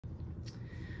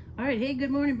All right, hey, good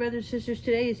morning, brothers and sisters.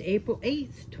 Today is April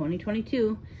 8th,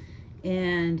 2022,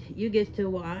 and you get to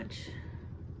watch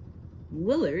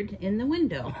Willard in the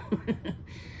window.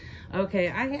 Okay,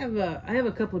 I have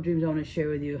a couple of dreams I want to share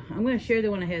with you. I'm going to share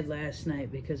the one I had last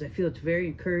night because I feel it's very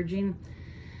encouraging.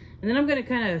 And then I'm going to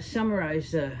kind of summarize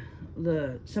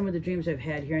some of the dreams I've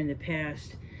had here in the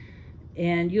past.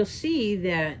 And you'll see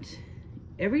that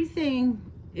everything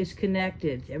is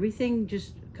connected. Everything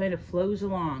just kind of flows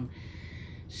along.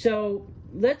 So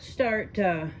let's start.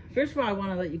 First of all, I want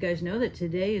to let you guys know that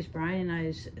today is Brian and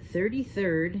I's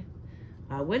 33rd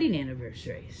wedding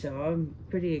anniversary. So I'm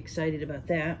pretty excited about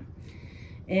that.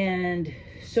 And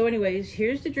so anyways,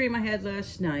 here's the dream I had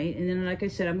last night. And then, like I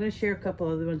said, I'm going to share a couple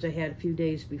other ones I had a few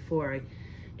days before. I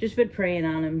just been praying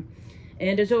on them.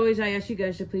 And as always, I ask you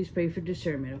guys to please pray for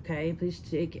discernment, okay? Please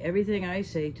take everything I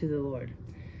say to the Lord.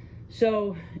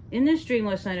 So in this dream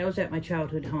last night, I was at my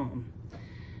childhood home.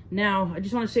 Now, I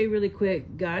just want to say really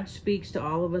quick, God speaks to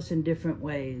all of us in different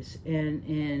ways. And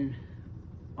in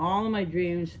all of my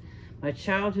dreams, my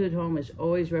childhood home has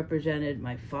always represented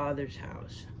my father's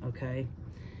house, okay?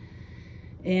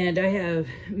 And I have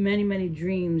many, many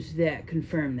dreams that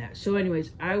confirm that. So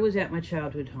anyways, I was at my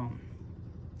childhood home.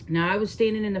 Now, I was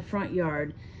standing in the front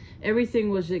yard. Everything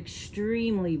was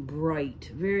extremely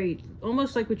bright, very,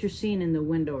 almost like what you're seeing in the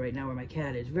window right now where my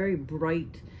cat is, very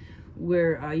bright,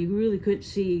 where you really couldn't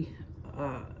see,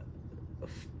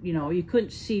 you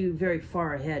couldn't see very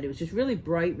far ahead. It was just really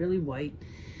bright, really white.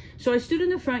 So I stood in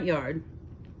the front yard,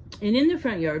 and in the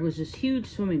front yard was this huge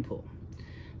swimming pool.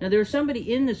 Now, there was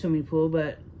somebody in the swimming pool,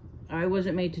 but I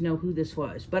wasn't made to know who this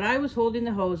was. But I was holding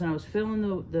the hose, and I was filling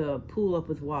the pool up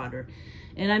with water.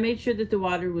 And I made sure that the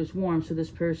water was warm so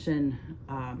this person,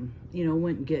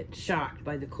 wouldn't get shocked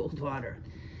by the cold water.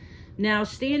 Now,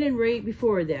 standing right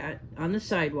before that on the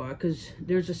sidewalk, because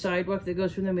there's a sidewalk that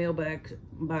goes from the mailbox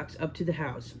up to the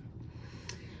house.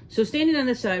 So standing on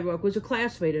the sidewalk was a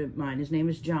classmate of mine. His name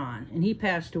is John, and he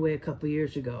passed away a couple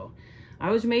years ago.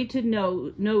 I was made to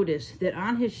notice that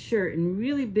on his shirt in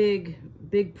really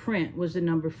big print was the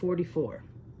number 44.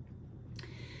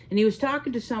 And he was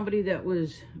talking to somebody that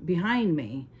was behind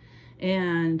me,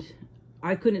 and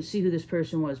I couldn't see who this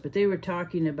person was, but they were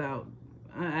talking about,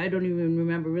 I don't even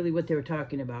remember really what they were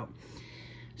talking about.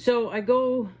 So I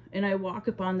go and I walk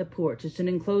up on the porch. It's an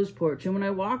enclosed porch. And when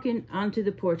I walk in onto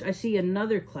the porch, I see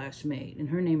another classmate, and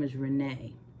her name is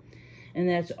Renee. And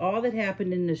that's all that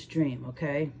happened in this dream,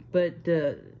 okay? But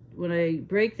when I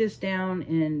break this down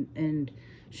and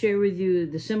share with you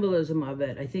the symbolism of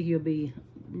it, I think you'll be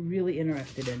really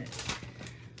interested in it.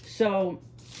 So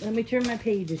let me turn my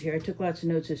pages here. I took lots of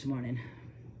notes this morning.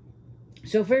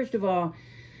 So first of all,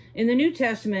 in the New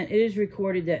Testament, it is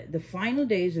recorded that the final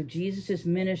days of Jesus'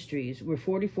 ministries were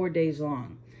 44 days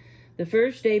long. The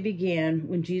first day began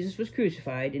when Jesus was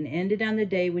crucified and ended on the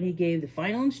day when he gave the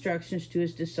final instructions to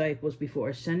his disciples before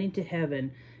ascending to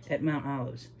heaven at Mount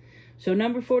Olives. So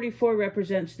number 44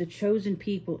 represents the chosen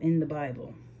people in the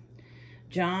Bible.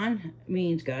 John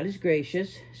means God is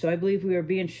gracious, so I believe we are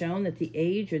being shown that the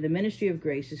age or the ministry of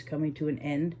grace is coming to an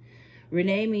end.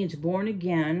 Renee means born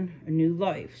again, a new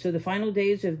life. So the final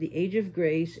days of the age of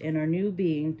grace and our new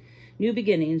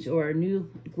beginnings, or our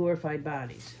new glorified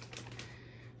bodies.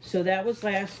 So that was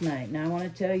last night. Now I want to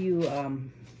tell you,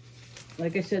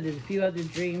 like I said, there's a few other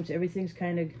dreams. Everything's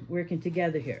kind of working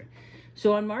together here.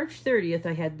 So on March 30th,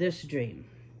 I had this dream.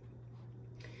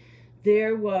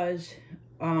 There was,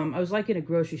 I was like in a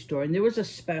grocery store, and there was a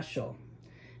special.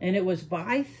 And it was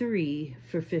buy 3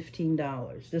 for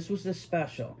 $15. This was the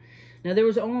special. Now, there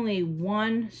was only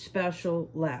one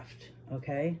special left,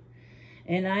 okay?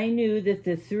 And I knew that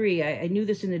the 3, I knew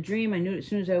this in the dream. I knew it as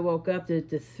soon as I woke up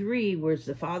that the 3 was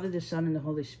the Father, the Son, and the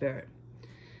Holy Spirit.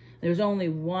 There was only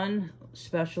one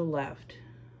special left,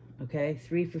 okay?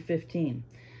 3 for 15.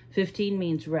 15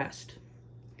 means rest.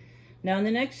 Now, in the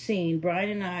next scene,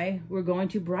 Brian and I were going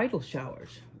to bridal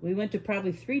showers. We went to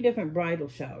probably 3 different bridal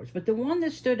showers, but the one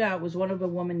that stood out was one of a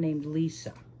woman named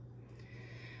Lisa.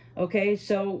 Okay,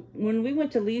 so when we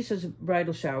went to Lisa's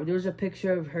bridal shower, there was a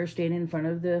picture of her standing in front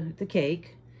of the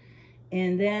cake.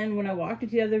 And then when I walked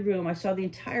into the other room, I saw the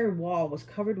entire wall was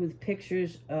covered with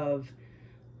pictures of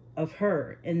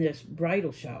her in this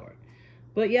bridal shower.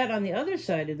 But yet on the other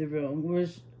side of the room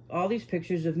was all these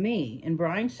pictures of me. And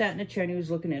Brian sat in a chair and he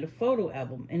was looking at a photo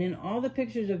album. And in all the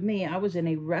pictures of me, I was in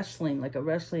a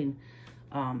wrestling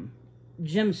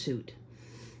gym suit.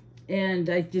 And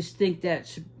I just think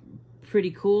that's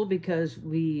pretty cool because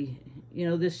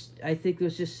this, I think,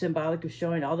 was just symbolic of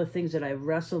showing all the things that I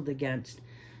wrestled against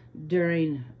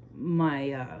during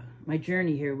my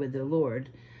journey here with the Lord.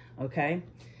 Okay,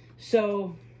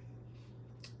 so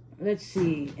let's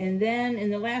see. And then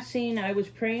in the last scene, I was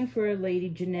praying for a lady,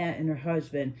 Jeanette, and her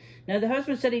husband. Now, the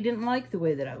husband said he didn't like the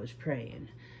way that I was praying,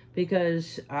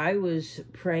 because I was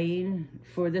praying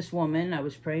for this woman. I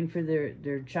was praying for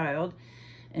their child,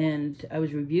 and I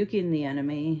was rebuking the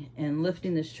enemy and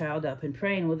lifting this child up and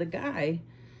praying. Well, the guy,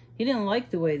 he didn't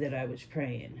like the way that I was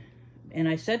praying. And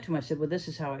I said to him, I said, well, this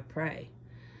is how I pray.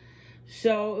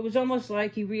 So it was almost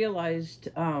like he realized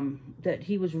that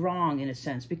he was wrong in a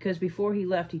sense, because before he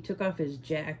left, he took off his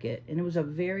jacket, and it was a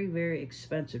very, very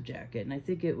expensive jacket. And I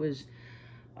think it was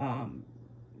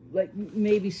like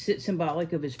maybe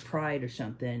symbolic of his pride or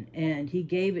something. And he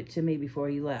gave it to me before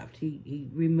he left. He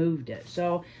removed it.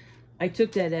 So I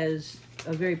took that as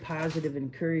a very positive,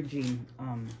 encouraging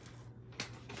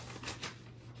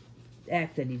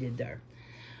act that he did there.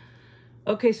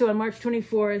 Okay, so on March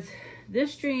 24th,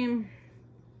 this dream,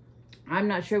 I'm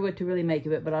not sure what to really make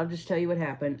of it, but I'll just tell you what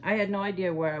happened. I had no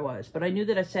idea where I was, but I knew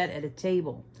that I sat at a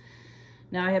table.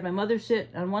 Now, I had my mother sit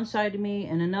on one side of me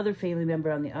and another family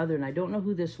member on the other, and I don't know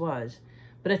who this was.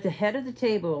 But at the head of the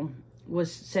table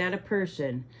sat a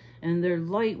person, and their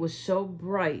light was so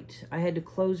bright, I had to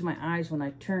close my eyes when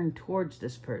I turned towards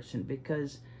this person,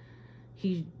 because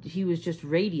he was just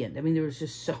radiant. I mean, there was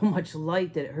just so much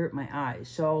light that it hurt my eyes.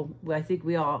 So I think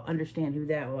we all understand who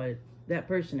that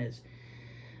person is.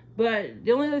 But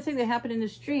the only other thing that happened in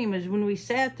this dream is when we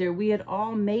sat there, we had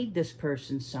all made this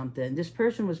person something. This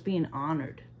person was being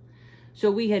honored. So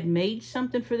we had made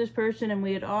something for this person, and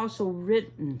we had also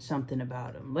written something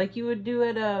about him. Like you would do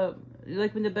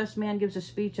like when the best man gives a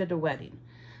speech at a wedding.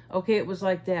 Okay, it was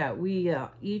like that. We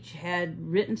each had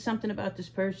written something about this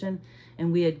person,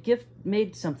 and we had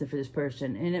made something for this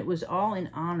person, and it was all in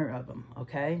honor of him,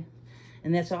 okay?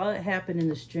 And that's all that happened in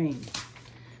this dream.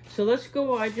 So let's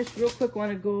go, I just real quick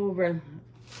want to go over,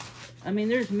 I mean,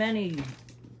 there's many,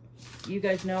 you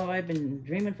guys know I've been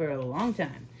dreaming for a long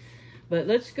time. But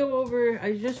let's go over,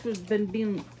 I just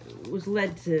was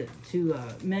led to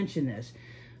mention this.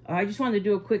 I just wanted to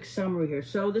do a quick summary here.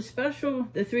 So the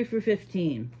 3 for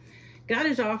 15. God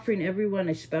is offering everyone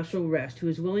a special rest who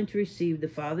is willing to receive the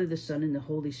Father, the Son, and the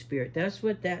Holy Spirit. That's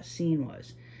what that scene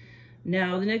was.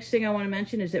 Now, the next thing I want to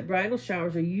mention is that bridal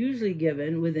showers are usually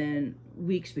given within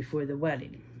weeks before the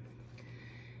wedding.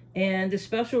 And the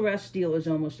special rest deal is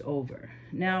almost over.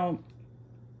 Now,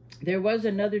 there was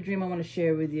another dream I want to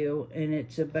share with you, and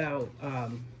it's about,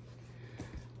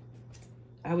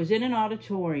 I was in an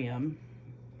auditorium,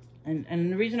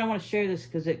 and the reason I want to share this is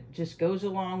because it just goes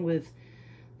along with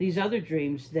these other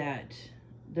dreams that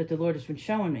the Lord has been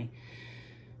showing me.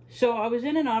 So I was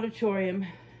in an auditorium,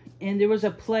 and there was a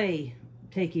play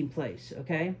taking place,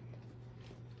 okay?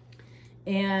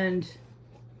 And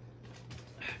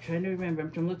I'm trying to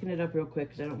remember. I'm looking it up real quick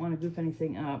because I don't want to goof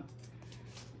anything up.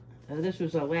 This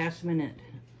was a last minute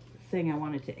thing I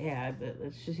wanted to add, but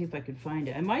let's just see if I can find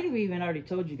it. I might have even already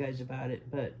told you guys about it,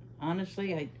 but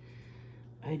honestly,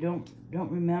 I don't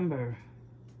remember.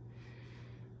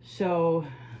 So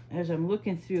as I'm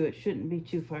looking through, it shouldn't be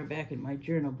too far back in my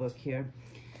journal book here,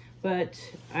 but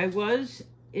I was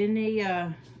in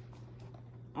a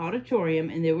auditorium,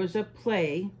 and there was a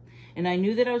play, and I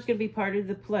knew that I was going to be part of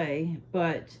the play,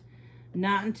 but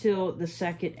not until the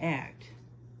second act.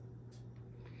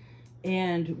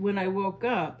 And when I woke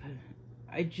up,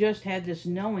 I just had this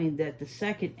knowing that the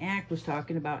second act was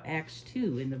talking about Acts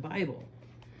 2 in the Bible.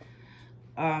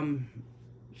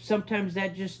 Sometimes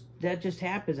that just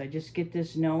happens. I just get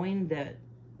this knowing that,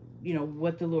 you know,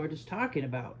 what the Lord is talking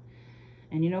about.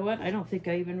 And you know what? I don't think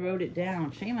I even wrote it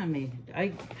down. Shame on me.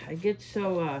 I get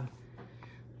so, a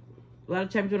lot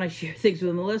of times when I share things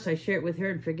with Melissa, I share it with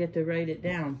her and forget to write it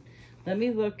down. Let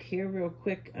me look here real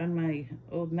quick on my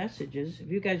old messages. If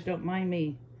you guys don't mind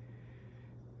me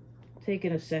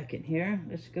taking a second here.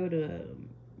 Let's go to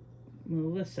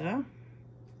Melissa.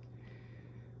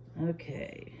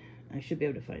 Okay. I should be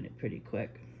able to find it pretty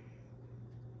quick.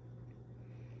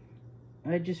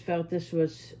 I just felt this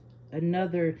was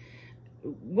another...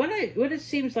 What it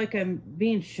seems like I'm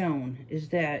being shown is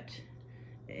that,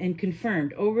 and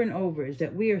confirmed over and over, is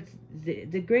that we are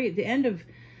the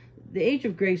age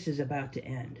of grace is about to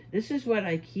end. This is what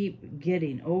I keep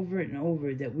getting over and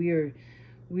over, that we are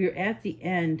at the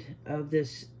end of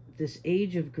this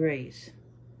age of grace.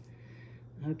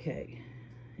 Okay,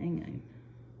 hang on.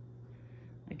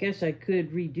 I guess I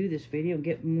could redo this video and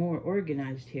get more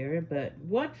organized here, but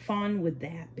what fun would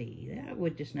that be? That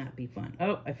would just not be fun.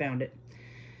 Oh, I found it.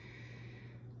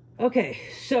 Okay,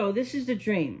 so this is the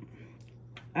dream.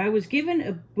 I was given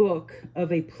a book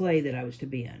of a play that I was to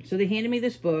be in. So they handed me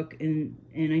this book, and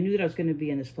I knew that I was going to be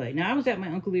in this play. Now, I was at my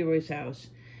Uncle Leroy's house,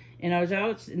 And I was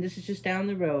out, and this is just down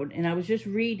the road, and I was just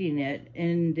reading it,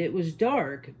 and it was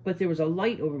dark, but there was a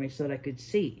light over me so that I could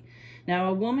see. Now,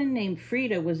 a woman named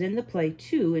Frida was in the play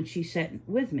too, and she sat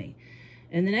with me.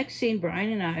 And the next scene, Brian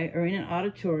and I are in an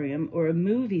auditorium or a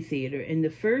movie theater, and the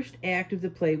first act of the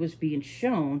play was being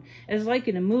shown as like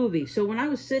in a movie. So when I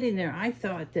was sitting there, I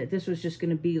thought that this was just going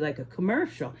to be like a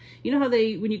commercial. You know how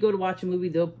when you go to watch a movie,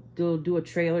 they'll do a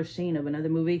trailer scene of another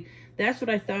movie? That's what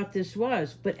I thought this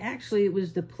was. But actually, it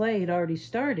was the play had already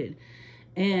started.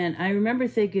 And I remember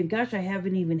thinking, gosh, I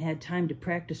haven't even had time to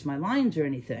practice my lines or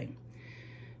anything.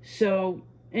 So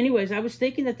anyways, I was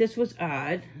thinking that this was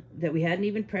odd, that we hadn't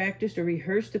even practiced or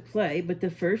rehearsed the play, but the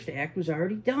first act was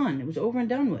already done. It was over and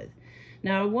done with.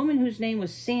 Now, a woman whose name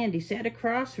was Sandy sat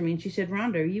across from me, and she said,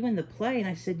 Rhonda, are you in the play? And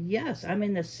I said, yes, I'm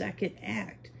in the second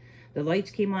act. The lights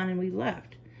came on and we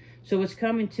left. So what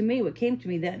came to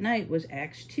me that night was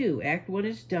Acts 2. Act 1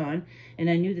 is done, and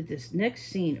I knew that this next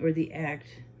scene or the act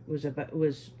was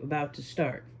about to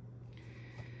start.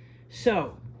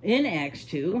 So in Acts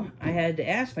 2, I had to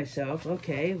ask myself,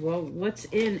 okay, well, what's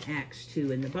in Acts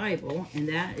 2 in the Bible? And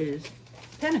that is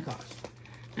Pentecost.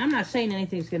 Now, I'm not saying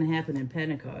anything's going to happen in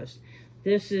Pentecost.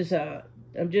 This is,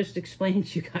 I'm just explaining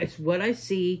to you guys what I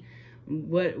see,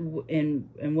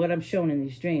 and what I'm shown in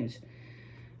these dreams.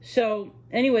 So,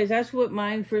 anyways, that's what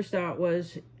my first thought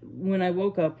was when I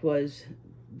woke up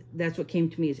that's what came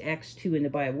to me as Acts 2 in the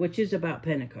Bible, which is about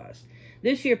Pentecost.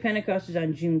 This year, Pentecost is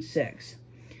on June 6th.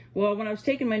 Well, when I was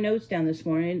taking my notes down this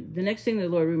morning, the next thing the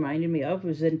Lord reminded me of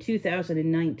was in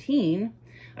 2019,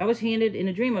 I was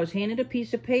handed a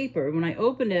piece of paper. When I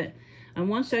opened it, on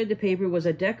one side of the paper was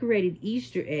a decorated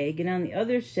Easter egg, and on the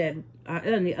other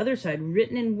side,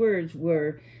 written in words,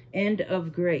 were "End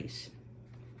of Grace."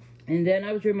 And then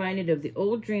I was reminded of the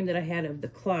old dream that I had of the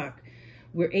clock,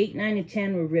 where 8, 9, and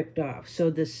 10 were ripped off. So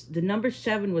the number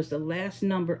 7 was the last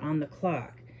number on the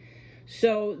clock.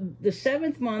 So the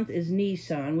 7th month is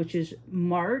Nisan, which is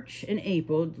March and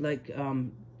April, like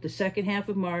the second half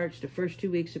of March, the first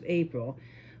 2 weeks of April.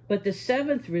 But the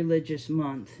 7th religious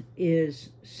month is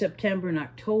September and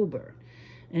October.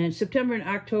 And September and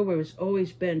October has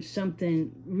always been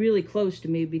something really close to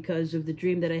me because of the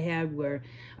dream that I had where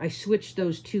I switched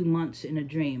those 2 months in a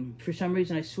dream. For some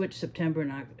reason, I switched September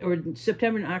and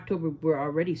October were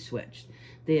already switched.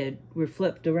 They were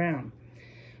flipped around.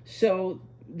 So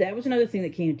that was another thing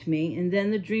that came to me. And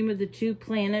then the dream of the 2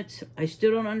 planets. I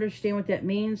still don't understand what that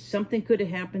means. Something could have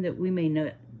happened that we may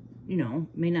not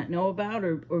know about,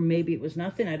 or maybe it was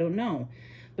nothing. I don't know.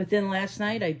 But then last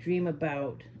night I dreamed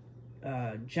about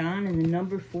John and the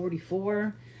number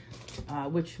 44,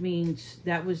 which means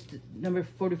that was the number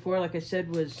 44. Like I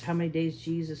said, was how many days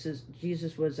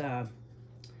Jesus was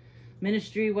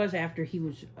ministry was after he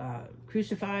was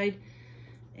crucified.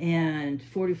 And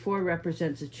 44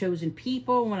 represents the chosen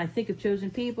people. When I think of chosen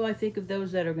people, I think of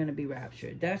those that are going to be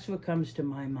raptured. That's what comes to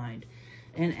my mind.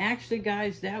 And actually,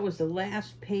 guys, that was the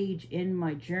last page in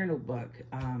my journal book.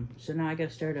 So now I got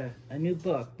to start a new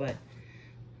book. But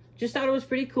just thought it was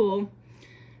pretty cool.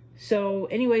 So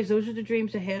anyways, those are the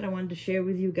dreams I had. I wanted to share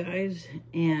with you guys.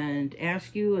 And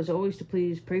ask you, as always, to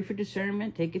please pray for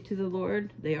discernment. Take it to the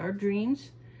Lord. They are dreams.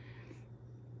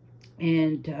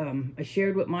 And I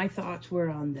shared what my thoughts were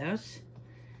on this.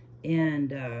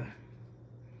 And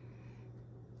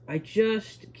I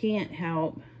just can't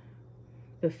help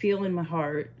but feel in my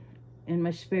heart and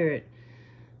my spirit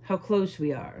how close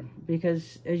we are.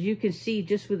 Because as you can see,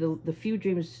 just with the few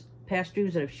past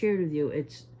dreams that I've shared with you,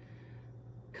 it's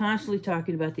constantly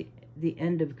talking about the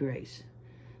end of grace,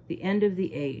 the end of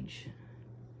the age.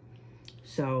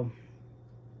 So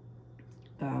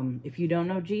if you don't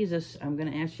know Jesus, I'm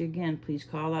going to ask you again, please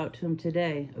call out to him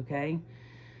today, okay?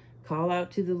 Call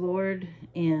out to the Lord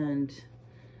and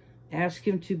ask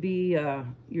him to be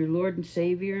your Lord and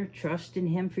Savior. Trust in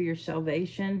him for your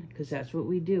salvation, because that's what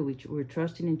we do. We're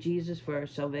trusting in Jesus for our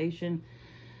salvation.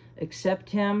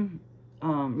 Accept him.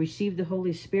 Receive the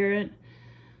Holy Spirit.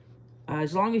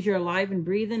 As long as you're alive and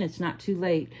breathing, it's not too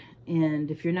late. And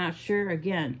if you're not sure,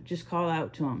 again, just call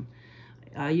out to him.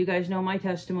 You guys know my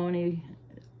testimony.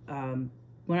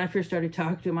 When I first started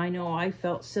talking to him, I know I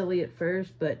felt silly at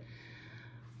first,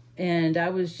 and I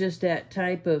was just that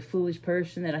type of foolish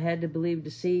person that I had to believe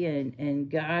to see, and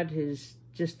God has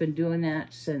just been doing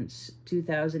that since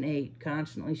 2008,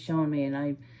 constantly showing me, and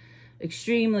I'm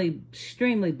extremely,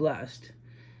 extremely blessed.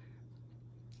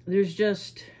 There's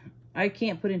just, I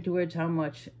can't put into words how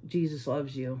much Jesus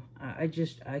loves you. I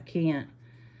can't.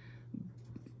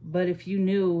 But if you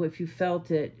knew, if you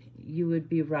felt it, you would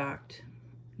be rocked.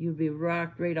 You'd be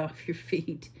rocked right off your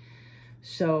feet.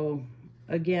 So,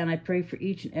 again, I pray for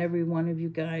each and every one of you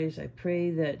guys. I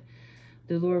pray that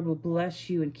the Lord will bless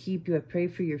you and keep you. I pray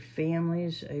for your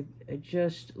families. I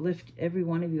just lift every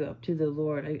one of you up to the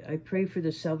Lord. I pray for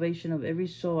the salvation of every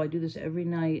soul. I do this every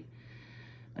night.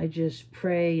 I just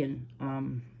pray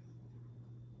and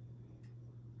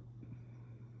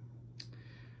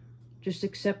just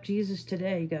accept Jesus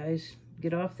today, guys.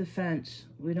 Get off the fence.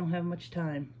 We don't have much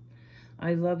time.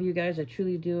 I love you guys. I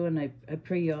truly do. And I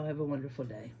pray you all have a wonderful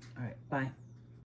day. All right. Bye.